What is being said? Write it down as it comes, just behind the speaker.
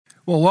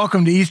Well,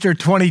 welcome to Easter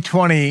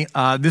 2020.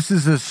 This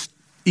is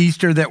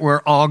Easter that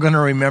we're all going to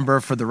remember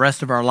for the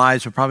rest of our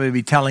lives. We'll probably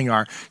be telling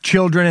our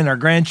children and our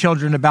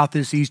grandchildren about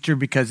this Easter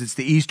because it's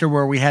the Easter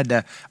where we had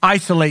to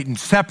isolate and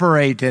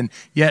separate, and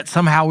yet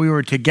somehow we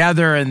were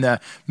together, and the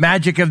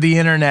magic of the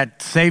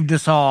internet saved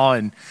us all.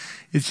 And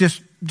it's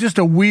just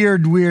a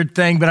weird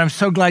thing, but I'm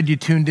so glad you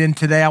tuned in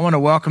today. I want to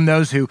welcome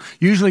those who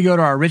usually go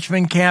to our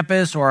Richmond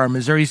campus or our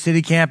Missouri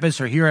City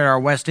campus or here at our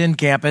West End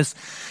campus.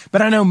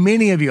 But I know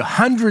many of you,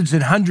 hundreds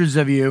and hundreds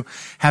of you,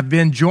 have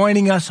been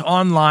joining us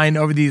online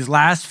over these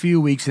last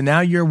few weeks, and now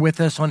you're with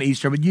us on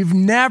Easter, but you've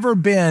never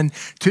been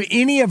to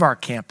any of our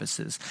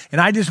campuses. And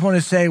I just want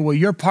to say, well,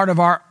 you're part of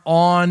our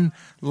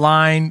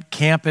online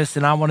campus,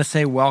 and I want to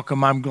say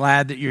welcome. I'm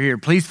glad that you're here.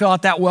 Please fill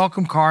out that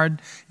welcome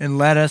card and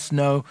let us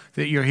know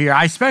that you're here.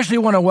 I especially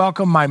want to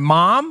welcome my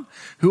mom,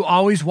 who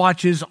always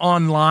watches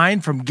online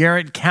from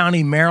Garrett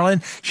County,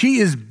 Maryland. She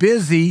is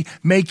busy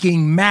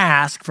making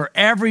masks for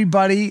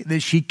everybody that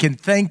she can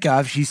think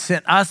of. She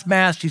sent us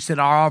masks, she sent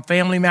our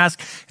family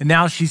masks, and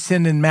now she's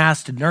sending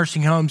masks to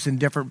nursing homes in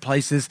different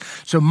places.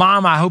 So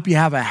Mom, I hope you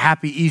have a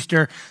happy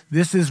Easter.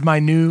 This is my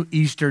new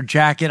Easter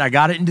jacket. I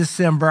got it in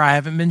December. I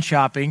haven't been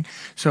shopping.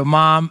 So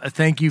Mom,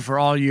 thank you for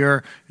all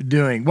you're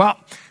doing. Well,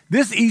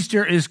 this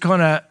Easter is going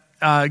to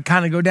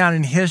kind of go down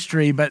in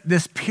history, but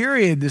this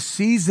period, this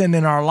season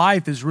in our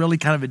life is really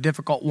kind of a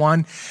difficult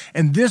one.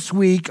 And this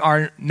week,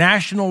 our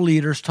national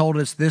leaders told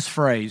us this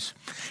phrase: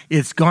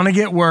 it's going to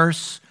get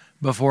worse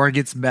before it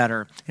gets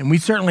better. And we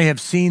certainly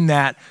have seen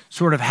that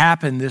sort of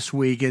happen this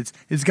week.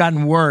 It's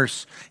gotten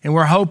worse, and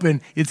we're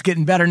hoping it's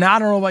getting better. Now, I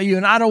don't know about you,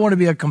 and I don't want to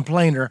be a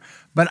complainer,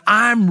 but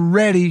I'm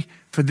ready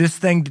for this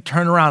thing to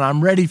turn around.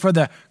 I'm ready for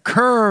the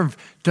curve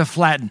to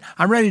flatten.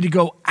 I'm ready to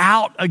go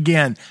out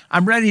again.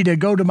 I'm ready to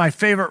go to my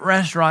favorite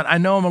restaurant. I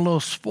know I'm a little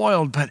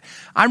spoiled, but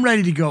I'm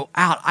ready to go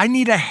out. I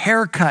need a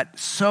haircut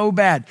so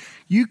bad.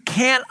 You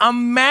can't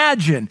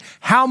imagine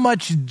how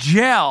much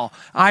gel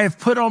I have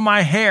put on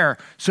my hair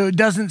so it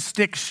doesn't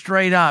stick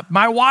straight up.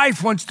 My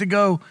wife wants to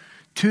go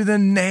to the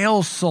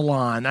nail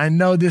salon. I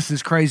know this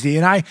is crazy,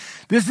 and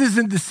this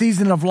isn't the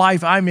season of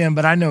life I'm in,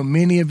 but I know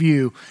many of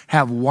you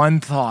have one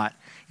thought,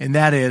 and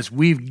that is,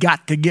 we've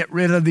got to get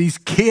rid of these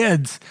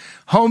kids.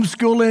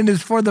 Homeschooling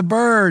is for the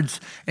birds,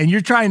 and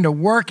you're trying to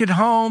work at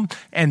home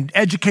and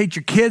educate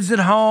your kids at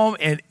home,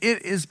 and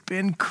it has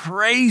been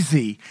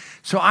crazy.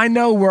 So I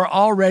know we're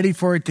all ready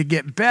for it to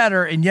get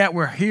better, and yet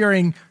we're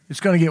hearing it's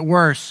going to get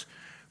worse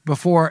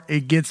before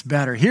it gets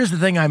better. Here's the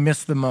thing I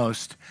miss the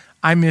most.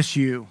 I miss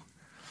you.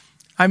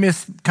 I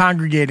miss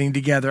congregating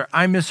together.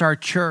 I miss our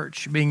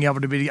church being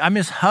able to be. I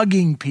miss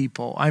hugging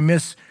people. I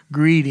miss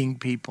greeting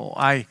people.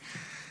 I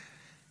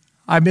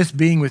miss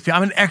being with you.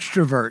 I'm an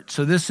extrovert,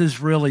 so this is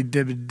really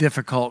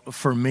difficult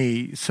for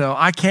me. So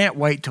I can't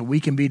wait till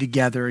we can be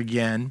together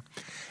again.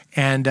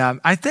 And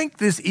I think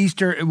this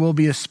Easter it will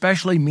be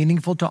especially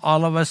meaningful to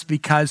all of us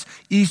because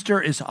Easter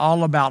is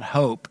all about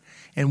hope.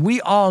 And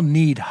we all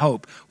need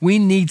hope. We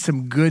need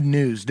some good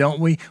news, don't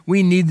we?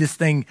 We need this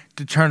thing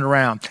to turn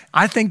around.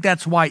 I think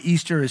that's why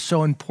Easter is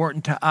so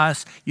important to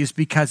us, is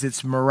because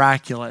it's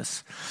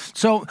miraculous.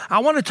 So I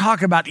want to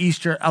talk about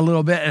Easter a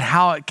little bit and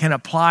how it can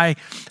apply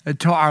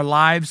to our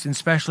lives, and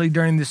especially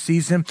during this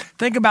season.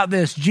 Think about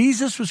this.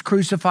 Jesus was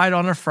crucified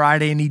on a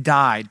Friday and he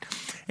died.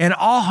 And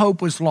all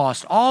hope was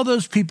lost. All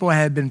those people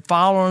had been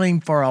following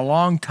him for a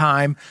long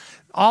time.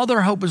 All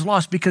their hope was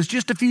lost because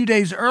just a few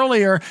days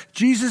earlier,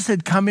 Jesus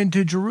had come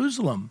into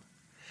Jerusalem.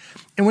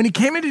 And when he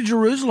came into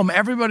Jerusalem,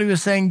 everybody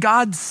was saying,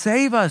 God,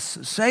 save us,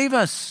 save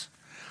us.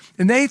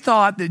 And they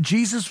thought that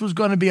Jesus was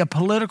going to be a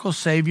political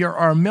savior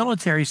or a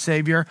military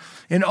savior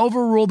and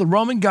overrule the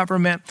Roman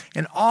government,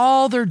 and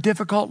all their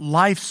difficult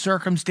life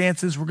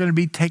circumstances were going to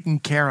be taken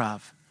care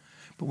of.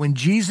 But when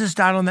Jesus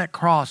died on that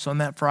cross on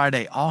that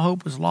Friday, all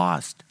hope was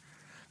lost.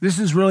 This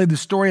is really the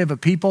story of a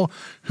people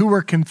who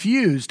were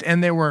confused,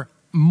 and they were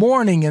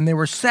mourning, and they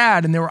were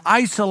sad, and they were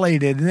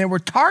isolated, and they were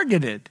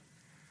targeted.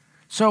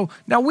 So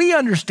now we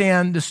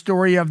understand the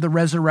story of the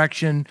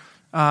resurrection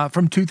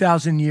from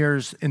 2,000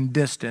 years in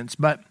distance,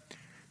 but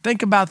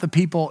think about the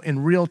people in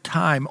real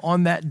time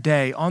on that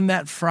day, on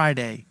that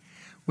Friday,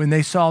 when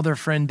they saw their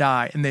friend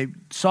die, and they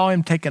saw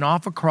him taken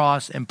off a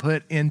cross and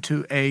put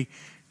into a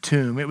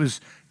tomb. It was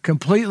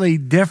completely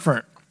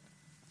different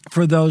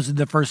for those in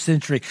the first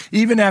century.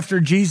 Even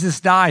after Jesus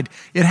died,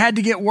 it had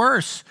to get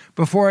worse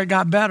before it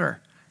got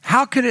better.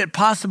 How could it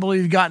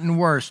possibly have gotten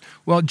worse?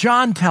 Well,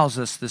 John tells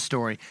us the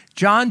story.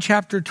 John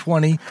chapter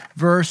 20,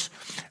 verse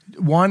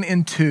 1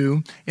 and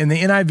 2 in the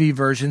NIV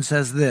version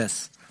says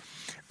this: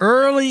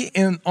 Early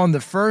on the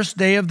first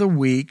day of the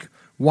week,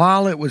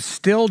 while it was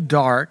still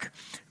dark,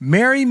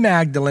 Mary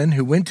Magdalene,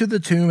 who went to the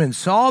tomb and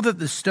saw that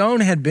the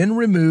stone had been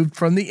removed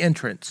from the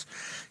entrance,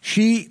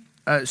 she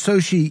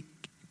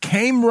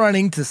came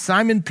running to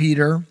Simon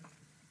Peter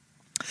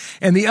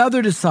and the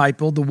other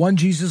disciple, the one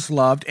Jesus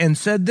loved, and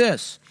said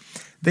this: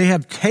 They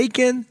have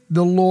taken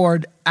the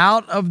Lord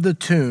out of the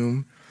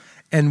tomb,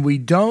 and we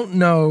don't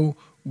know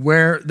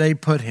where they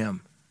put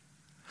him.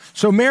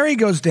 So Mary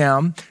goes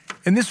down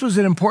And this was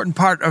an important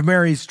part of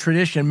Mary's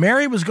tradition.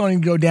 Mary was going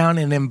to go down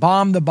and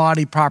embalm the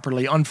body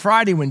properly. On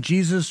Friday, when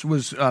Jesus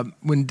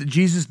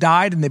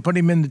died and they put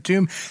him in the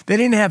tomb, they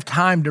didn't have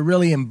time to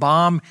really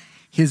embalm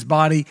his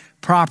body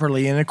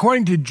properly. And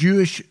according to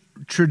Jewish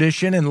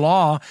tradition and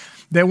law,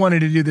 they wanted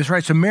to do this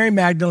right. So Mary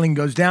Magdalene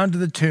goes down to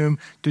the tomb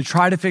to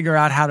try to figure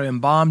out how to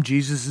embalm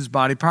Jesus'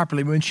 body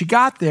properly. When she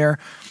got there,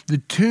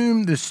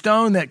 the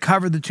stone that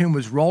covered the tomb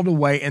was rolled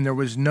away and there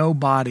was no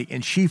body,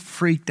 and she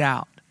freaked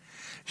out.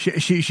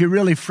 She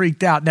really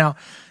freaked out. Now,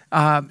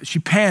 she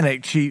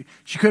panicked. She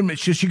couldn't.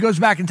 She goes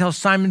back and tells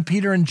Simon,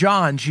 Peter, and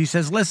John. She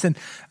says, "Listen,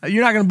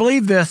 you're not going to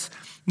believe this.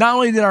 Not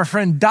only did our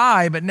friend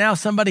die, but now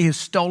somebody has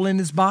stolen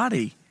his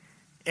body."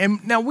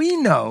 And now we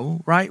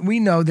know, right? We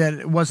know that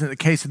it wasn't the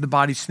case of the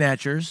body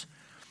snatchers.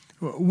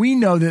 We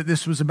know that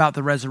this was about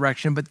the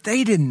resurrection, but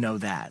they didn't know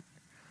that.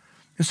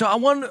 And so I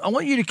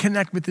want you to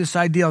connect with this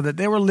idea that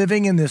they were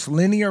living in this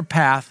linear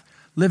path,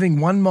 living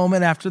one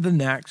moment after the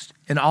next,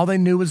 and all they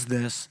knew was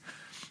this,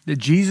 that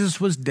Jesus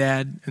was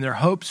dead, and their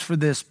hopes for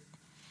this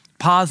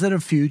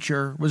positive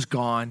future was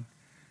gone.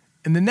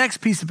 And the next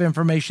piece of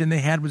information they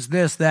had was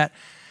this, that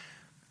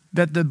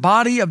the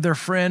body of their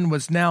friend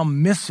was now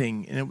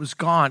missing and it was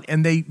gone.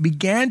 And they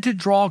began to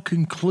draw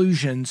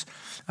conclusions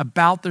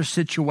about their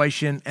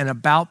situation and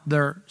about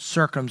their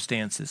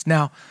circumstances.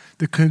 Now,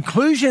 the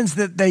conclusions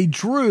that they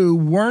drew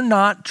were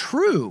not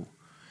true,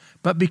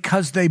 but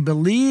because they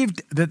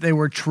believed that they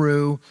were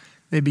true,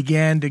 they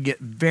began to get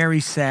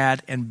very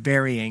sad and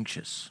very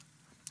anxious.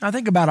 Now,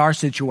 think about our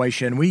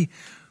situation. We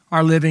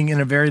are living in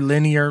a very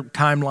linear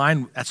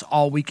timeline. That's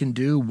all we can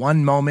do,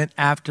 one moment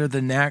after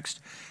the next.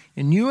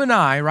 And you and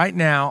I right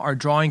now are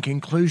drawing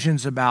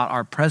conclusions about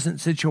our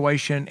present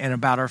situation and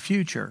about our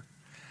future.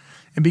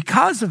 And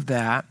because of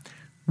that,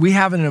 we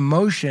have an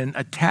emotion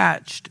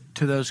attached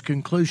to those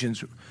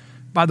conclusions.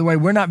 By the way,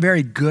 we're not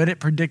very good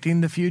at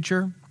predicting the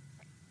future.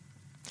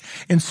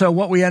 And so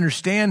what we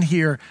understand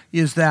here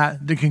is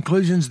that the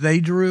conclusions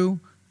they drew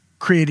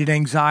created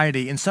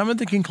anxiety. And some of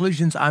the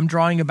conclusions I'm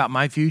drawing about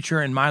my future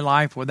and my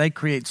life, well, they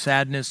create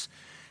sadness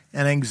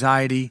and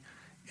anxiety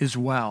as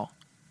well.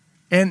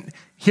 And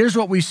here's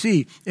what we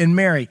see in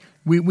Mary.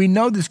 We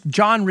know this.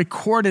 John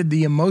recorded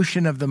the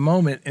emotion of the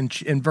moment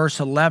in verse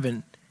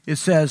 11. It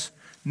says,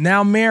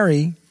 "Now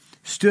Mary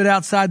stood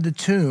outside the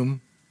tomb,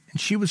 and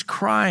she was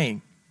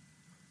crying.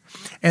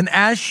 And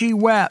as she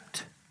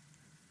wept,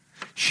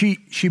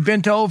 she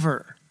bent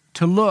over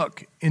to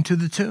look into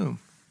the tomb."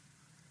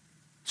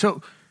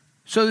 So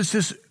it's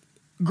this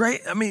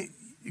great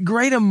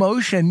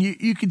emotion.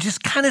 You could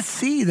just kind of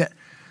see that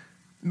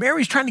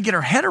Mary's trying to get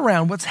her head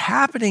around what's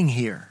happening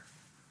here.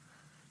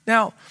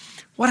 Now,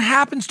 what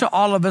happens to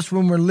all of us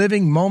when we're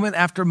living moment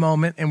after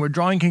moment and we're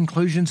drawing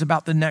conclusions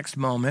about the next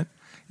moment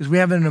is we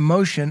have an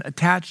emotion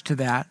attached to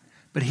that.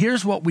 But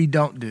here's what we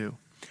don't do.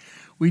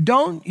 We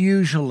don't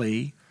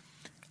usually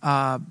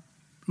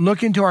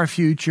look into our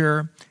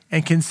future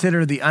and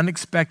consider the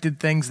unexpected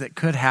things that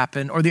could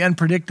happen or the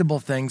unpredictable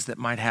things that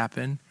might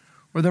happen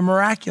or the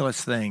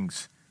miraculous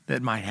things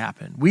that might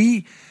happen.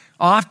 We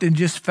often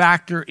just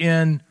factor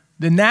in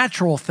the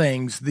natural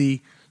things,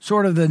 the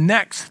sort of the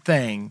next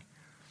thing.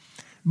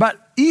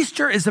 But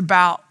Easter is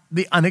about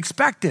the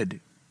unexpected.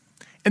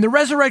 And the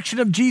resurrection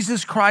of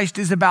Jesus Christ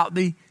is about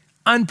the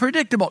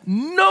unpredictable.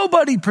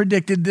 Nobody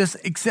predicted this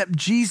except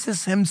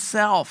Jesus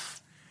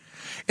himself.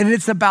 And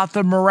it's about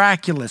the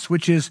miraculous,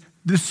 which is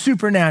the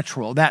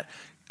supernatural, that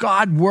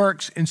God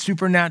works in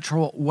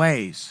supernatural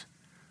ways.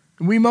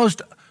 We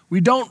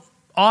don't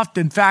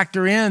often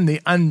factor in the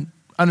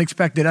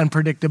unexpected,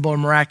 unpredictable,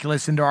 and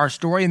miraculous into our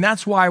story. And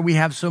that's why we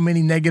have so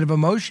many negative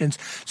emotions.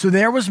 So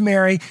there was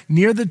Mary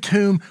near the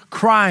tomb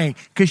crying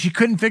because she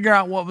couldn't figure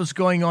out what was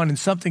going on, and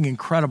something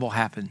incredible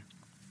happened.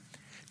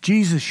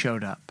 Jesus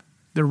showed up.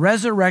 The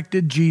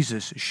resurrected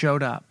Jesus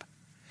showed up.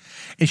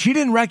 And she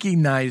didn't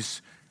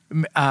recognize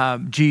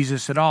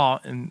Jesus at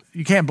all. And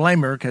you can't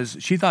blame her because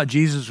she thought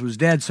Jesus was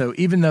dead. So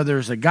even though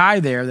there's a guy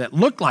there that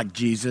looked like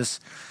Jesus,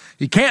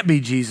 he can't be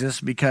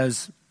Jesus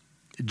because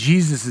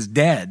Jesus is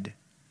dead.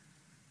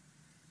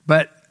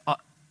 But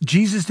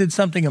Jesus did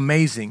something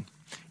amazing.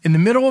 In the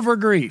middle of her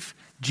grief,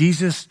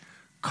 Jesus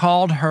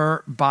called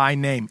her by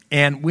name.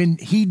 And when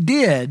he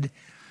did,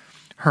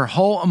 her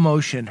whole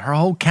emotion, her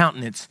whole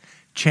countenance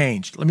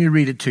changed. Let me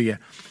read it to you.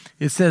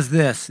 It says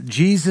this: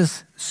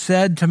 Jesus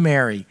said to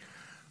Mary,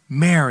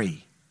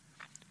 "Mary,"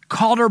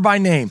 called her by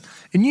name.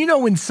 And you know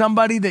when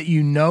somebody that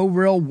you know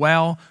real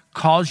well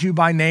calls you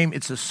by name,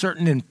 it's a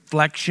certain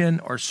inflection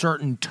or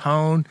certain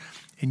tone,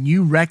 and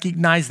you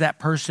recognize that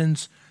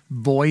person's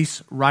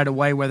voice right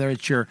away, whether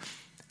it's your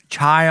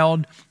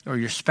child or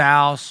your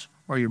spouse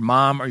or your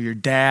mom or your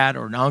dad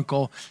or an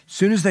uncle. As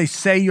soon as they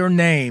say your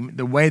name,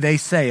 the way they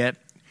say it,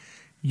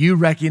 you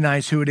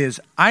recognize who it is.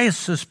 I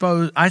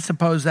suppose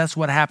that's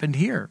what happened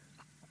here.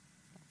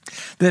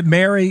 That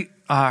Mary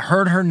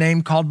heard her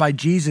name called by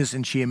Jesus,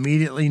 and she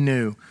immediately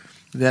knew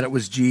that it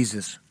was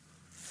Jesus.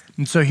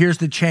 And so here's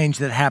the change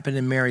that happened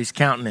in Mary's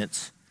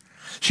countenance.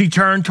 She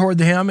turned toward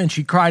him and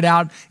she cried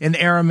out in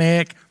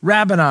Aramaic,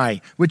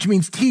 Rabboni, which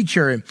means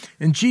teacher.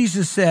 And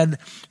Jesus said,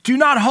 do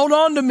not hold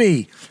on to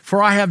me,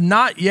 for I have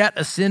not yet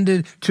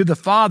ascended to the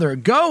Father.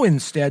 Go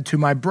instead to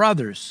my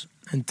brothers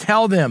and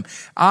tell them,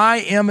 I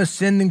am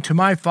ascending to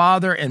my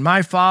Father and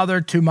my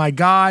Father, to my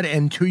God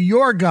and to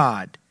your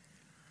God.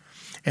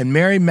 And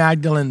Mary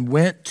Magdalene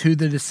went to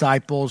the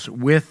disciples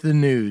with the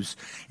news.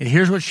 And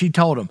here's what she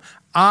told them.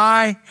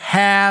 I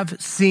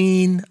have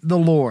seen the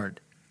Lord.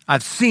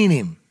 I've seen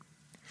him.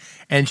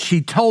 And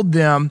she told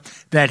them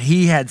that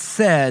he had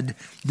said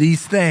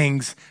these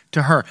things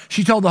to her.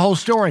 She told the whole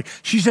story.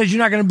 She says,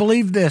 you're not going to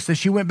believe this. As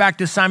she went back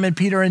to Simon,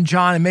 Peter, and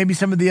John, and maybe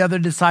some of the other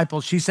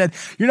disciples, she said,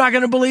 you're not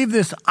going to believe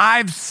this.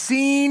 I've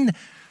seen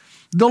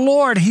the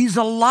Lord. He's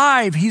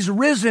alive. He's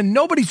risen.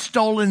 Nobody's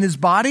stolen his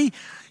body.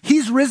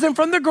 He's risen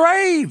from the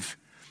grave.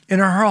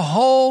 And her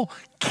whole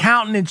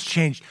countenance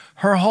changed.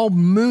 Her whole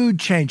mood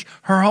changed.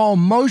 Her whole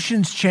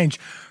emotions changed.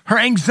 Her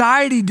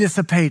anxiety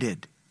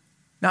dissipated.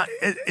 Now,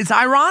 it's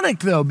ironic,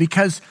 though,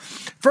 because,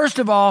 first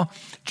of all,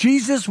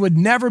 Jesus would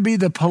never be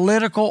the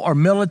political or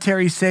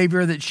military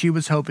savior that she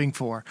was hoping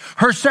for.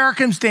 Her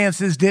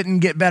circumstances didn't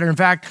get better. In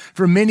fact,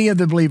 for many of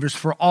the believers,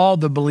 for all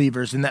the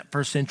believers in that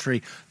first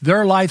century,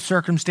 their life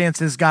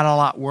circumstances got a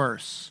lot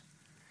worse.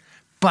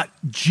 But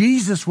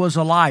Jesus was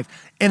alive,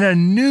 and a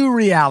new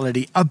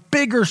reality, a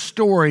bigger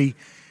story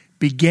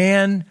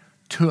began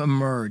to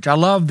emerge. I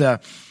love the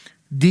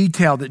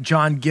detail that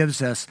John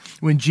gives us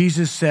when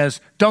Jesus says,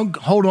 don't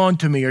hold on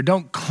to me or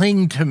don't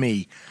cling to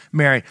me,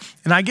 Mary.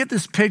 And I get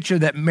this picture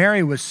that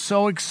Mary was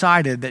so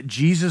excited that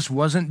Jesus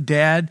wasn't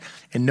dead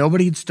and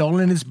nobody had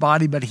stolen his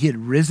body, but he had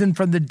risen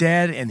from the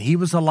dead and he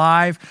was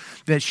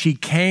alive, that she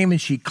came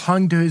and she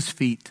clung to his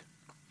feet.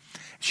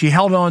 She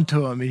held on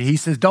to him and he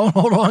says, don't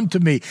hold on to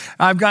me.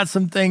 I've got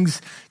some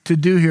things to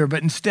do here,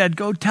 but instead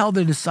go tell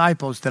the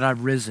disciples that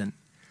I've risen.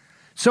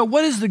 So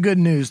what is the good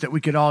news that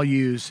we could all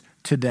use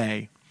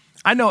today?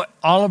 I know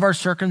all of our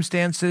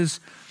circumstances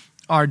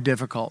are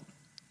difficult,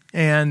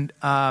 and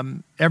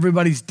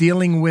everybody's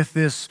dealing with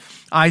this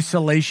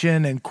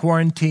isolation and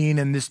quarantine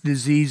and this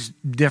disease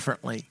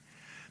differently.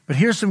 But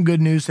here's some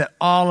good news that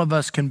all of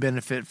us can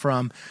benefit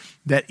from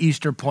that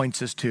Easter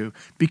points us to.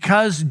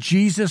 Because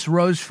Jesus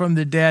rose from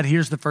the dead,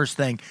 here's the first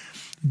thing.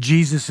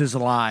 Jesus is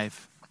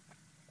alive.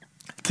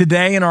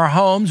 Today in our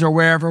homes or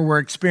wherever we're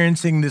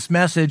experiencing this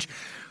message,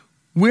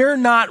 we're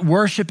not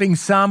worshiping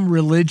some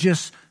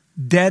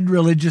dead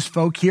religious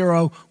folk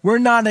hero. We're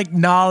not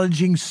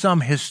acknowledging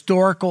some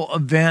historical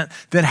event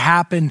that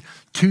happened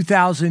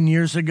 2,000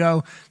 years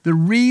ago. The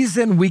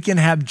reason we can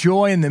have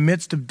joy in the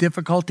midst of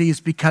difficulty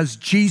is because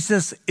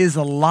Jesus is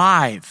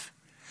alive,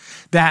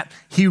 that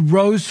he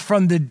rose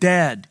from the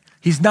dead.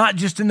 He's not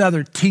just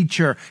another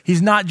teacher.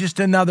 He's not just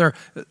another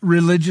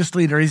religious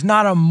leader. He's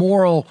not a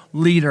moral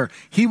leader.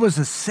 He was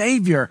a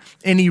savior,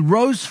 and he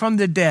rose from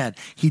the dead.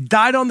 He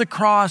died on the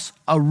cross,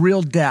 a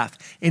real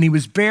death, and he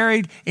was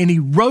buried, and he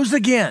rose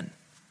again.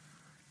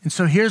 And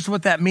so here's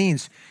what that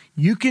means.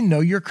 You can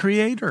know your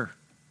Creator.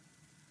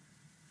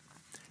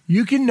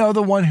 You can know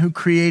the one who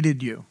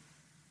created you.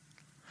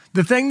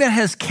 The thing that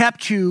has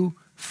kept you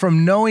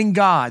from knowing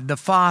God, the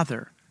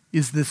Father,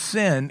 is the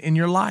sin in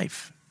your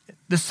life.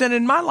 The sin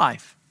in my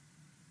life.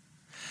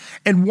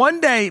 And one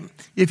day,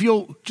 if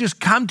you'll just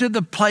come to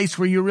the place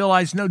where you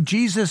realize, no,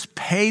 Jesus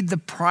paid the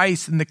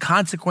price and the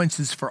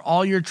consequences for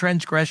all your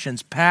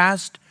transgressions,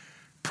 past,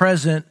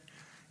 present,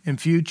 and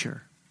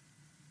future,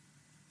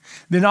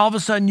 then all of a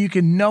sudden you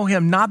can know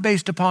him not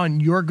based upon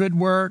your good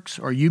works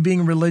or you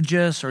being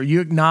religious or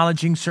you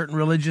acknowledging certain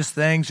religious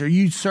things or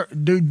you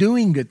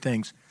doing good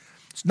things.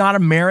 It's not a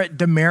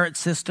merit-demerit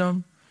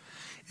system.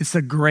 It's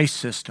a grace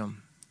system.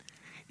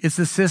 It's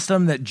the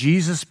system that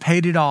Jesus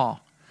paid it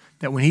all,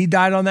 that when he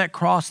died on that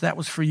cross, that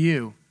was for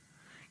you.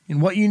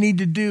 And what you need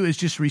to do is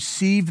just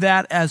receive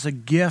that as a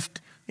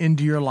gift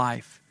into your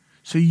life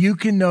so you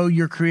can know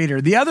your Creator.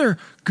 The other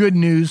good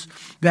news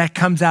that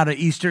comes out of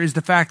Easter is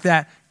the fact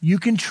that you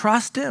can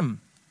trust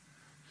him.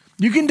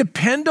 You can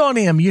depend on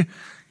him.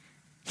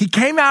 He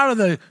came out of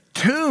the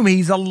tomb.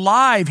 He's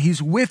alive.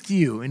 He's with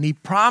you. And he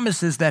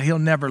promises that he'll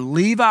never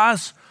leave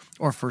us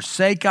or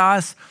forsake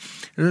us.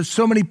 There's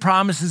so many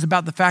promises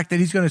about the fact that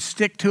he's going to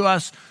stick to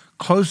us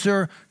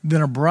closer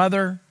than a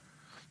brother,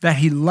 that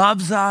he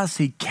loves us,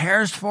 he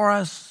cares for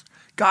us.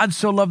 God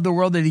so loved the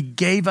world that he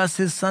gave us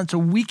his son, so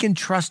we can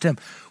trust him.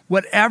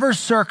 Whatever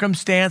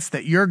circumstance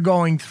that you're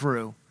going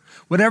through,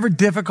 whatever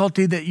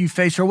difficulty that you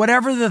face, or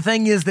whatever the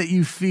thing is that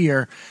you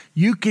fear,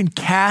 you can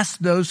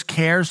cast those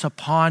cares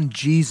upon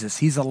Jesus.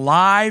 He's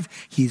alive,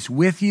 he's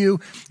with you,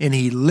 and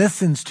he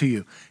listens to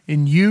you,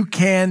 and you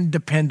can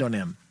depend on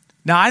him.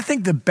 Now, I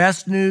think the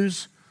best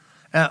news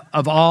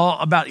of all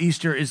about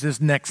Easter is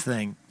this next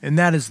thing, and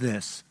that is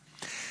this.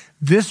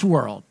 This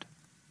world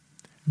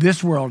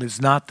is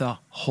not the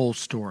whole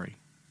story.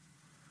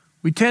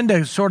 We tend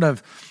to sort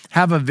of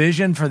have a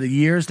vision for the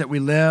years that we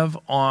live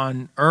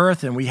on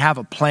earth, and we have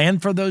a plan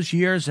for those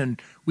years,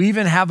 and we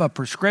even have a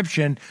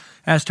prescription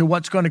as to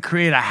what's going to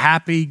create a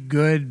happy,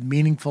 good,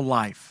 meaningful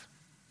life.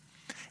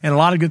 And a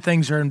lot of good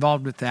things are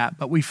involved with that.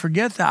 But we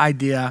forget the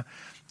idea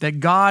that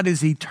God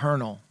is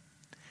eternal.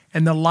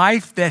 And the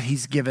life that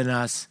he's given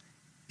us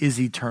is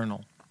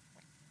eternal.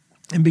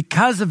 And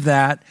because of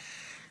that,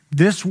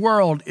 this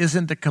world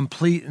isn't the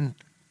complete and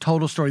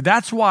total story.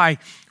 That's why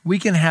we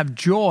can have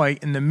joy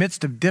in the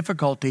midst of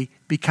difficulty,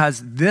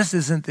 because this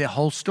isn't the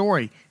whole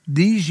story.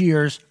 These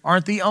years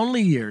aren't the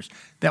only years.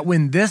 That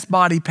when this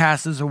body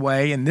passes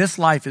away and this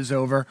life is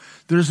over,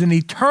 there's an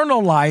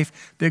eternal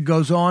life that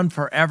goes on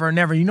forever and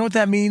ever. You know what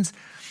that means?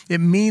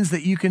 It means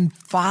that you can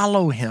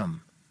follow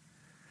him.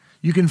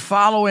 You can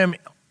follow him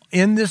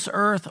in this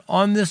earth,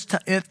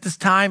 at this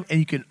time, and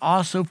you can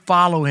also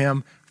follow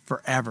him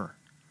forever.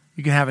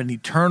 You can have an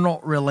eternal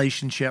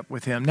relationship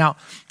with him. Now,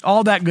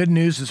 all that good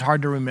news is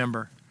hard to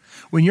remember.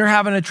 When you're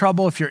having a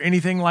trouble, if you're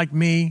anything like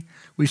me,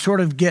 we sort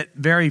of get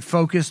very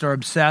focused or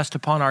obsessed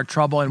upon our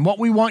trouble. And what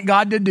we want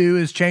God to do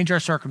is change our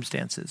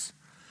circumstances.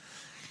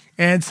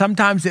 And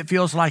sometimes it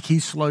feels like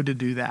he's slow to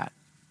do that.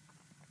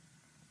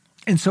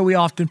 And so we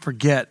often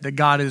forget that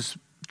God is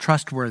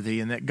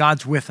trustworthy and that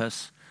God's with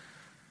us.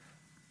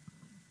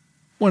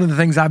 One of the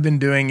things I've been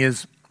doing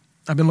is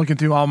I've been looking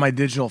through all my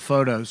digital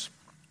photos.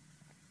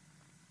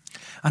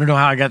 I don't know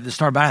how I got this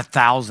started, but I have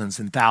thousands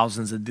and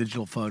thousands of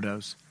digital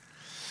photos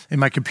in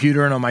my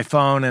computer and on my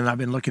phone. And I've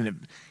been looking at,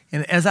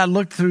 and as I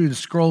looked through and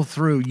scrolled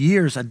through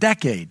years, a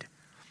decade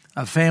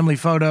of family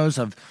photos,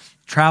 of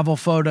travel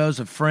photos,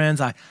 of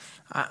friends,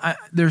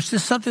 there's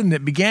just something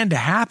that began to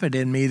happen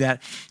in me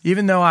that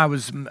even though I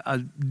was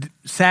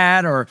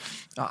sad or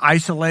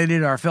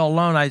isolated or I felt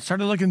alone, I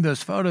started looking at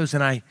those photos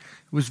and I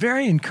was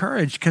very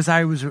encouraged because I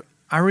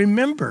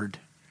remembered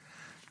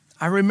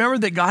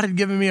that God had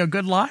given me a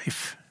good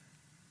life.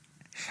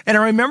 And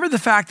I remember the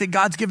fact that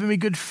God's given me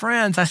good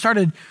friends. I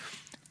started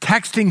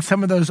texting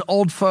some of those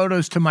old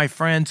photos to my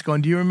friends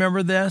going, do you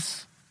remember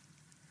this?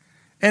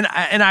 And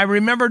I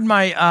remembered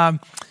my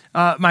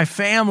my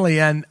family,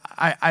 and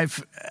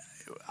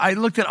I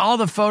looked at all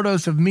the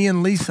photos of me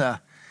and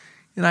Lisa,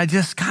 and I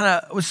just kind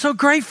of was so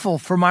grateful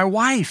for my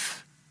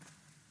wife.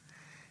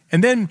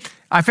 And then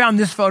I found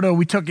this photo.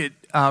 We took it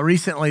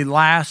recently,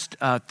 last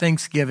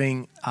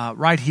Thanksgiving,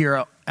 right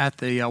here at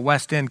the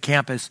West End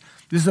campus.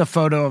 This is a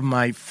photo of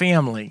my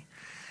family.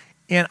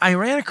 And I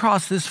ran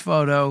across this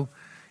photo,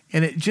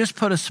 and it just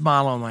put a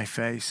smile on my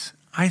face.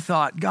 I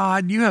thought,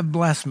 God, you have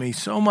blessed me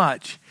so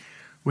much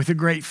with a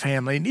great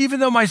family. And even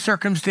though my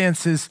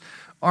circumstances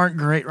aren't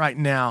great right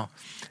now,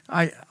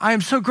 I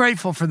am so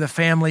grateful for the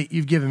family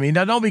you've given me.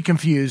 Now, don't be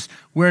confused.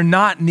 We're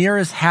not near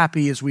as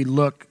happy as we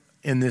look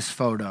in this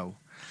photo.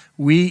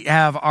 We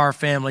have our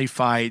family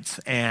fights,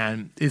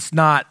 and it's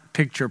not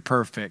picture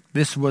perfect.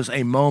 This was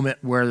a moment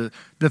where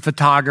the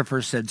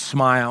photographer said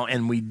smile,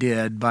 and we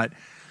did. But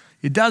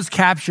it does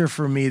capture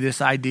for me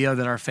this idea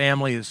that our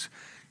family is,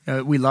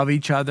 we love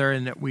each other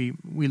and that we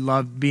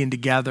love being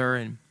together.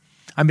 And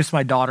I miss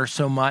my daughter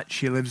so much.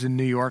 She lives in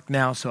New York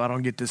now, so I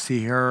don't get to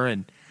see her.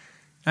 And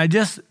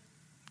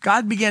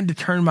God began to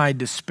turn my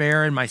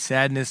despair and my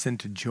sadness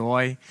into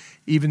joy,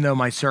 even though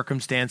my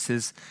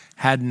circumstances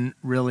hadn't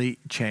really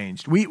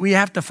changed. We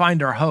have to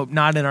find our hope,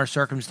 not in our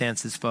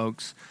circumstances,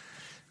 folks,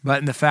 but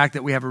in the fact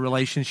that we have a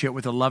relationship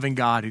with a loving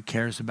God who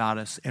cares about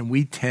us, and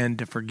we tend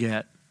to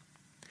forget.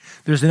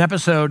 There's an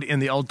episode in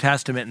the Old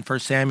Testament in 1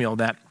 Samuel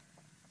that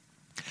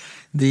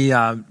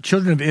the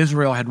children of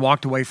Israel had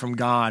walked away from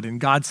God, and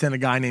God sent a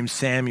guy named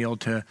Samuel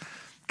to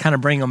kind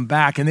of bring them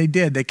back. And they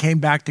did. They came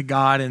back to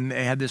God, and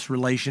they had this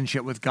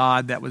relationship with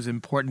God that was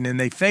important. And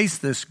they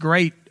faced this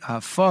great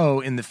foe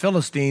in the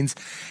Philistines,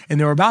 and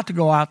they were about to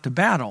go out to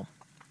battle.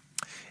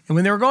 And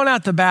when they were going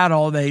out to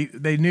battle,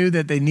 they knew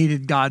that they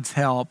needed God's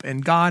help,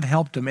 and God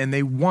helped them, and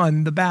they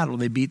won the battle.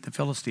 They beat the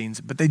Philistines,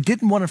 but they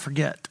didn't want to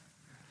forget.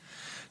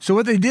 So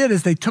what they did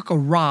is they took a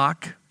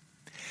rock,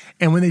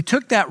 and when they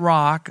took that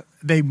rock,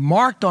 they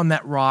marked on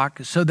that rock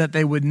so that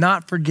they would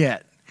not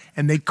forget.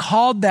 And they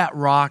called that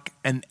rock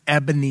an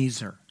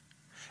Ebenezer.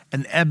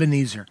 An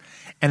Ebenezer.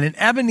 And an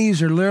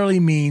Ebenezer literally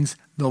means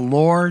the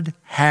Lord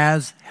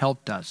has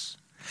helped us.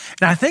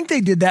 And I think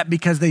they did that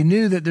because they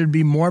knew that there'd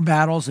be more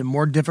battles and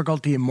more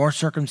difficulty and more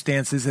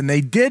circumstances. And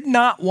they did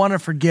not want to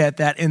forget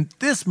that in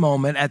this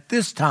moment, at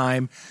this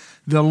time,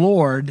 the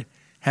Lord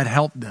had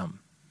helped them.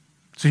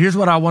 So here's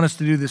what I want us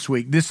to do this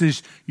week. This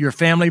is your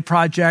family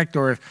project,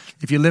 or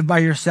if you live by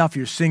yourself,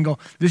 you're single,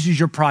 this is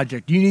your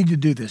project. You need to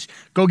do this.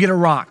 Go get a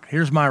rock.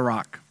 Here's my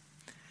rock.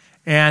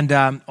 And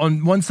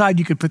on one side,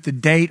 you could put the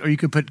date, or you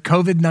could put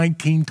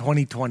COVID-19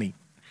 2020.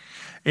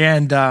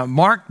 And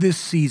mark this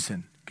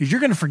season, because you're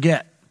going to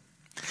forget.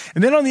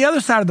 And then on the other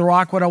side of the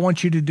rock, what I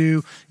want you to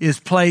do is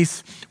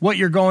place what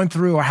you're going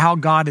through or how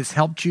God has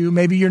helped you.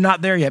 Maybe you're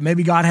not there yet.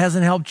 Maybe God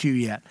hasn't helped you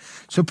yet.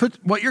 So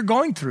put what you're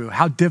going through,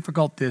 how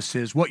difficult this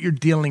is, what you're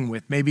dealing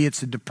with. Maybe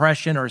it's a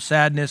depression or a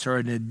sadness or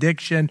an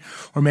addiction,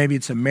 or maybe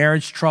it's a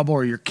marriage trouble,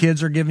 or your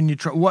kids are giving you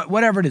trouble,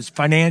 whatever it is,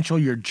 financial,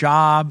 your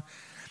job.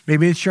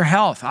 Maybe it's your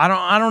health.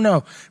 I don't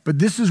know. But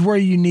this is where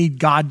you need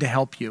God to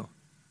help you.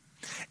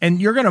 And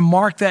you're going to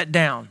mark that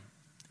down.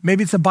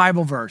 Maybe it's a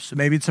Bible verse.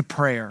 Maybe it's a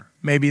prayer.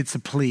 Maybe it's a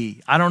plea.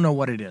 I don't know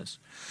what it is.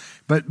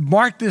 But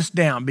mark this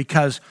down,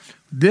 because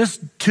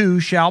this too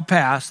shall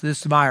pass,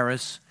 this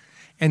virus,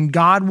 and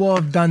God will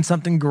have done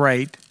something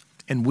great,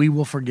 and we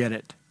will forget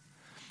it.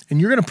 And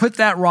you're going to put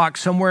that rock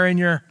somewhere in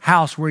your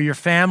house where your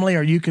family,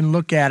 or you can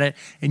look at it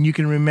and you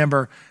can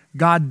remember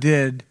God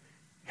did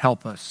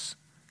help us.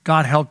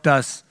 God helped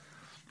us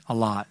a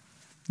lot.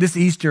 This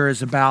Easter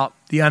is about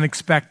the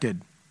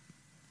unexpected,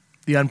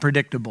 the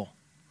unpredictable,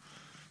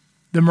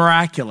 the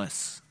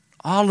miraculous,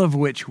 all of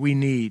which we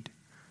need.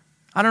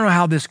 I don't know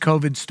how this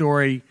COVID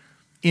story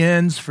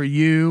ends for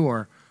you,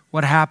 or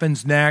what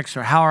happens next,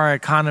 or how our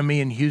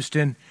economy in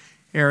Houston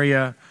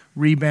area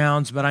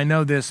rebounds, but I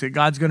know this, that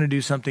God's going to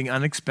do something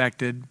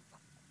unexpected.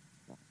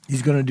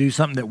 He's going to do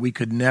something that we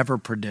could never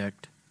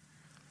predict.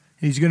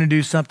 He's going to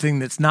do something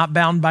that's not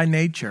bound by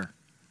nature.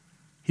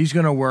 He's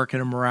going to work in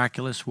a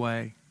miraculous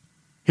way.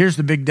 Here's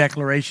the big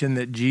declaration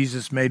that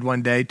Jesus made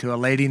one day to a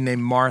lady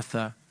named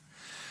Martha,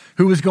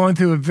 who was going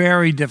through a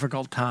very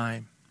difficult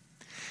time.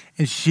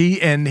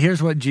 And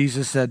here's what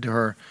Jesus said to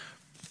her.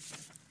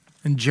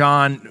 In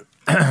John,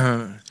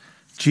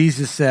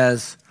 Jesus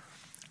says,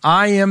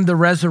 I am the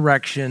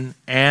resurrection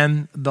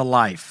and the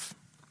life.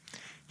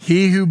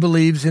 He who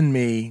believes in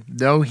me,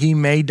 though he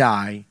may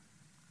die,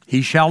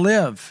 he shall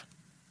live.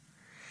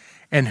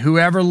 And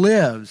whoever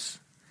lives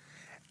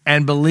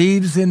and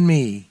believes in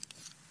me,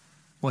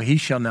 well, he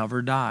shall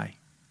never die.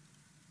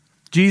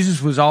 Jesus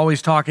was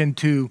always talking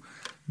to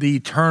the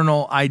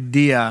eternal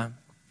idea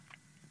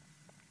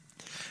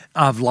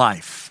of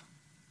life.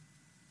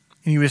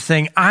 And he was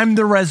saying, I'm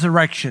the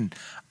resurrection.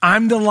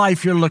 I'm the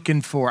life you're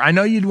looking for. I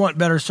know you'd want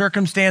better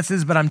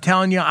circumstances, but I'm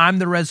telling you, I'm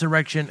the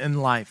resurrection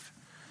and life.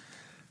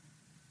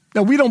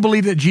 Now, we don't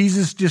believe that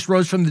Jesus just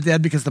rose from the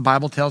dead because the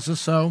Bible tells us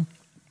so,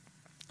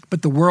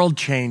 but the world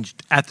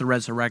changed at the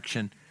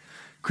resurrection.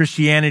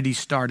 Christianity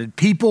started.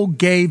 People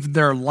gave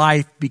their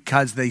life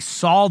because they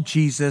saw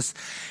Jesus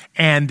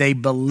and they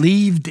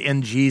believed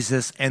in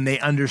Jesus and they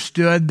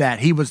understood that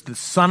he was the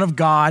Son of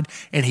God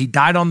and he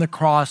died on the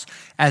cross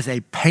as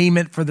a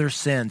payment for their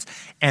sins,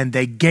 and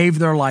they gave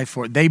their life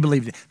for it. They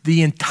believed it.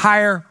 The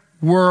entire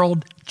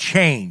world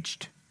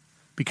changed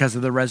because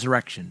of the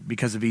resurrection,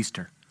 because of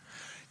Easter.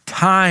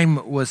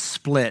 Time was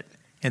split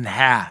in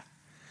half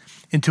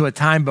into a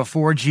time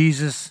before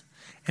Jesus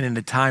and in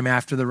a time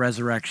after the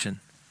resurrection.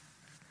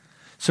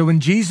 So when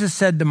Jesus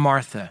said to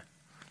Martha,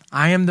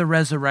 I am the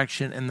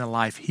resurrection and the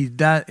life, he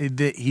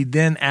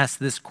then asked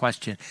this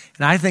question.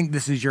 And I think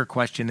this is your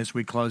question as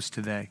we close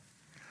today.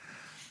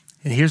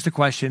 And here's the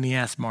question he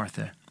asked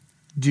Martha.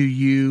 Do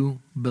you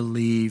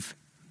believe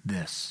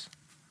this?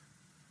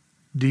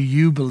 Do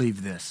you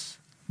believe this?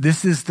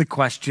 This is the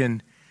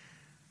question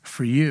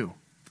for you.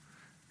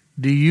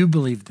 Do you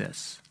believe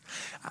this?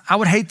 I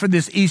would hate for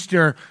this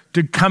Easter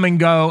to come and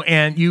go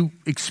and you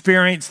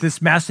experience this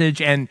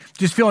message and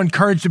just feel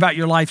encouraged about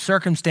your life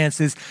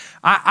circumstances.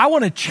 I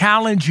want to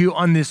challenge you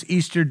on this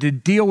Easter to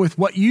deal with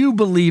what you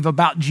believe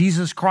about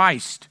Jesus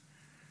Christ.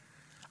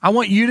 I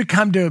want you to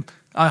come to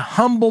a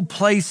humble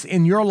place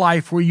in your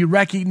life where you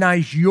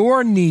recognize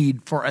your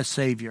need for a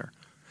Savior.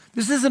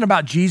 This isn't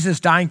about Jesus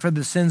dying for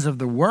the sins of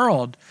the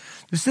world.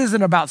 This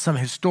isn't about some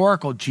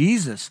historical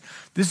Jesus.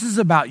 This is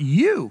about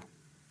you.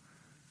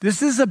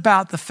 This is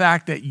about the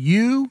fact that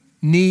you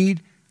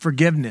need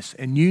forgiveness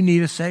and you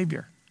need a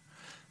Savior.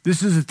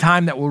 This is a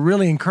time that will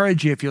really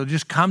encourage you if you'll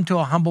just come to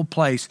a humble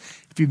place.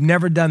 If you've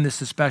never done this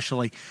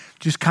especially,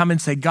 just come and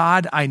say,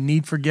 God, I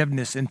need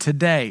forgiveness. And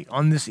today,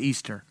 on this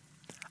Easter,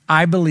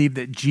 I believe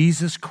that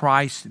Jesus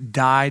Christ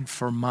died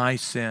for my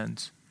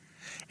sins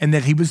and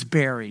that he was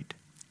buried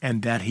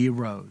and that he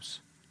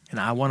arose. And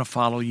I want to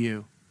follow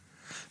you.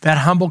 That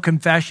humble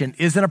confession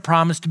isn't a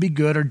promise to be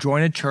good or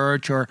join a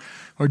church or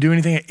do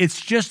anything.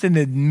 It's just an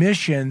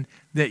admission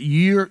that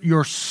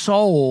your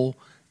soul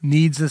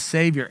needs a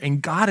Savior.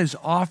 And God is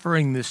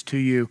offering this to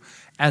you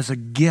as a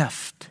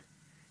gift.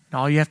 And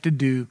all you have to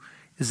do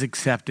is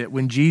accept it.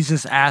 When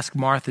Jesus asked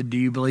Martha, do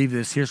you believe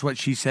this? Here's what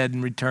she said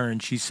in return.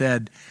 She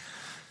said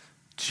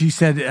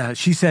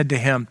to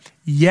him,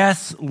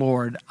 yes,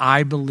 Lord,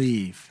 I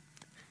believe.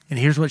 And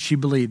here's what she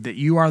believed, that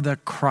you are the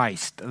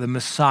Christ, the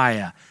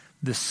Messiah,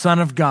 the Son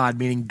of God,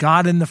 meaning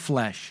God in the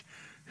flesh,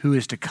 who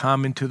is to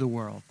come into the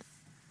world.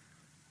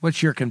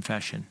 What's your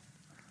confession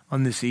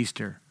on this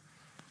Easter?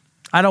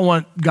 I don't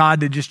want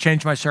God to just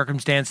change my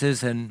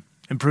circumstances and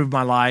improve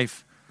my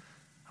life.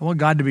 I want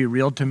God to be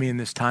real to me in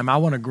this time. I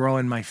want to grow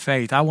in my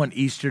faith. I want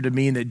Easter to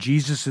mean that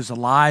Jesus is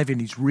alive and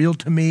he's real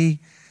to me.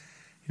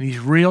 And he's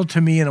real to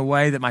me in a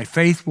way that my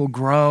faith will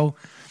grow.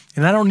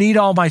 And I don't need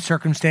all my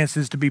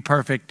circumstances to be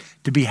perfect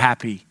to be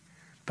happy.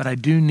 But I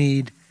do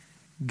need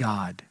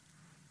God.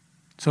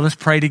 So let's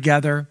pray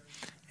together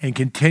and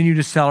continue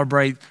to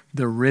celebrate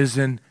the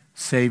risen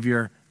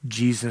Savior,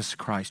 Jesus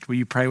Christ. Will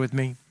you pray with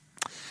me?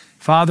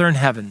 Father in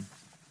heaven,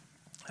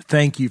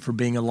 thank you for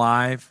being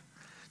alive.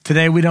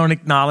 Today we don't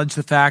acknowledge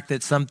the fact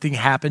that something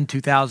happened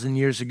 2,000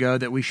 years ago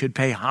that we should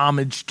pay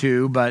homage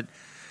to, but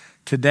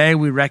today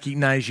we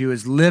recognize you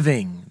as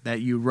living,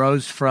 that you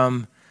rose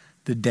from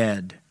the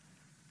dead,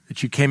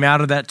 that you came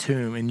out of that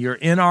tomb, and you're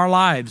in our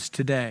lives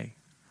today.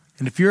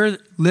 And if you're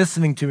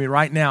listening to me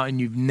right now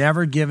and you've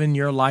never given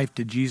your life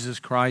to Jesus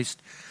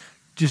Christ,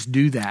 just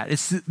do that.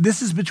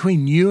 This is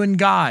between you and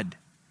God.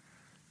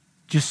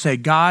 Just say,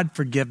 God,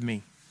 forgive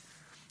me.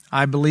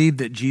 I believe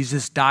that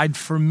Jesus died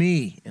for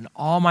me in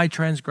all my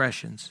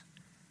transgressions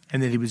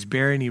and that he was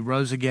buried and he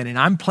rose again. And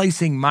I'm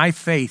placing my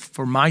faith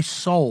for my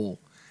soul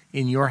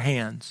in your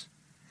hands.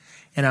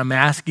 And I'm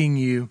asking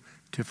you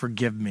to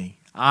forgive me.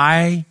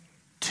 I,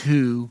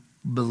 too,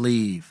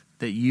 believe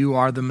that you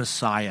are the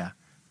Messiah,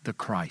 the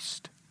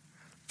Christ.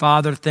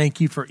 Father, thank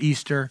you for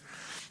Easter.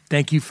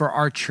 Thank you for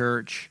our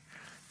church.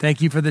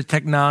 Thank you for the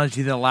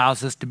technology that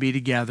allows us to be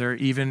together,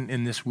 even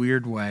in this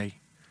weird way.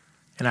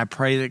 And I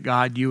pray that,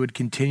 God, you would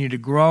continue to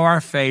grow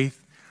our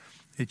faith,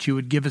 that you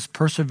would give us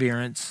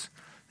perseverance,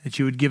 that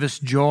you would give us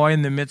joy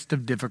in the midst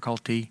of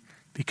difficulty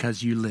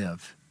because you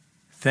live.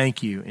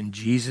 Thank you. In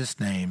Jesus'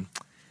 name,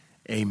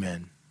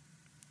 amen.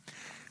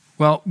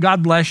 Well,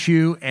 God bless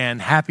you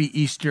and happy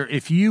Easter.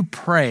 If you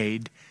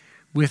prayed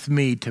with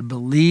me to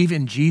believe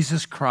in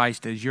Jesus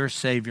Christ as your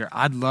Savior,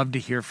 I'd love to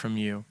hear from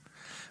you.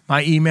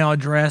 My email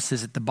address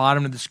is at the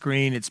bottom of the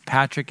screen. It's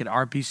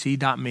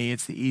patrick@rpc.me.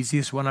 It's the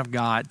easiest one I've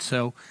got.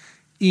 So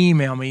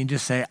email me and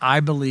just say, I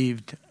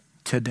believed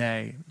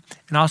today.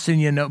 And I'll send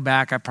you a note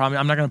back. I promise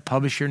I'm not going to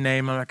publish your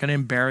name. I'm not going to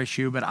embarrass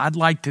you, but I'd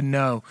like to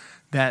know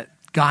that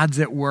God's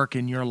at work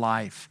in your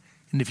life.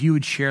 And if you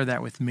would share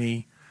that with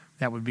me,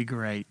 that would be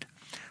great.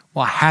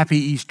 Well, happy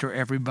Easter,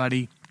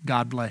 everybody.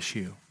 God bless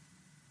you.